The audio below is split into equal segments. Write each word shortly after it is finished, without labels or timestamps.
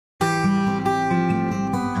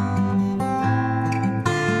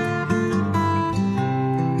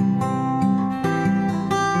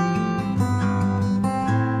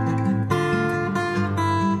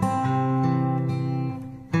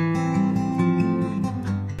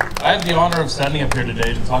I have the honor of standing up here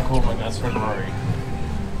today to talk about my best friend Rory.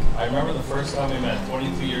 I remember the first time we met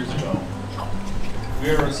 22 years ago.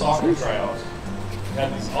 We were at a soccer tryout. He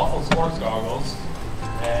had these awful sports goggles,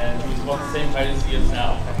 and he was about the same height as he is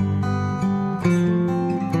now.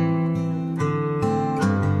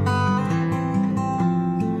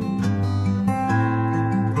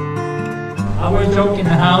 Our joke in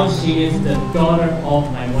the house, she is the daughter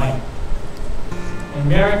of my wife. And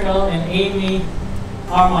Miracle and Amy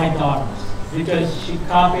are my daughters because she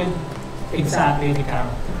copied exactly the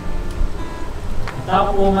character. A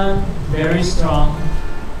tough woman, very strong,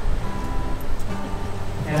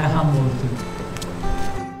 and a humble too.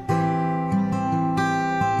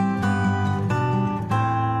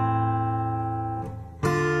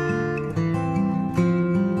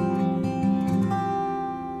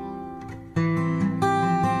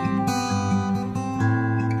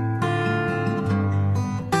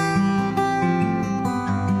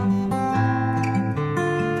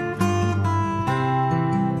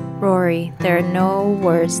 Rory, there are no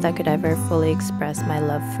words that could ever fully express my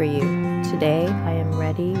love for you. Today, I am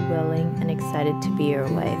ready, willing, and excited to be your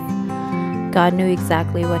wife. God knew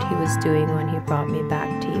exactly what He was doing when He brought me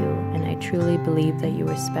back to you, and I truly believe that you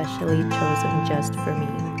were specially chosen just for me.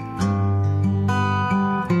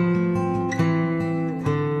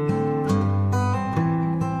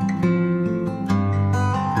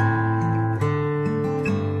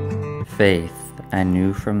 Faith. I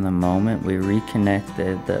knew from the moment we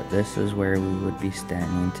reconnected that this is where we would be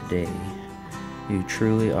standing today. You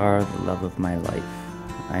truly are the love of my life.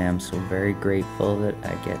 I am so very grateful that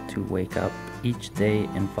I get to wake up each day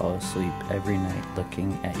and fall asleep every night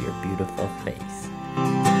looking at your beautiful face.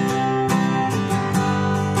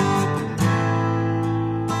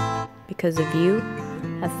 Because of you,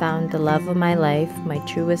 I found the love of my life, my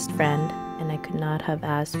truest friend, and I could not have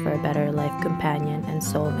asked for a better life companion and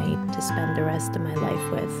soulmate to spend the rest of my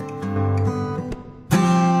life with.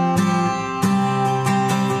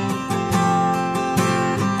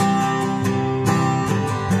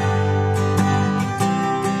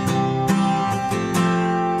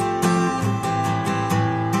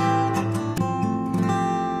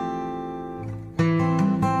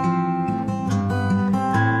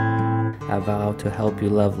 I vow to help you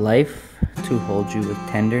love life, to hold you with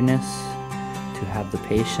tenderness, to have the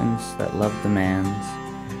patience that love demands,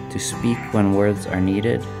 to speak when words are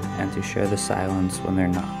needed, and to share the silence when they're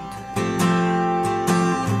not.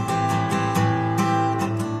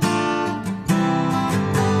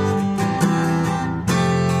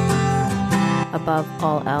 Above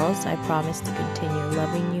all else, I promise to continue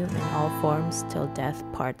loving you in all forms till death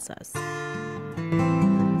parts us.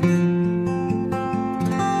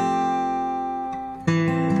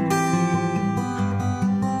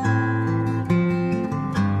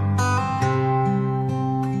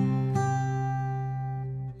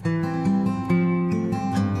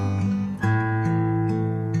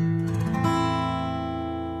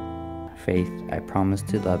 Faith, I promise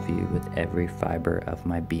to love you with every fiber of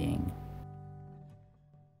my being.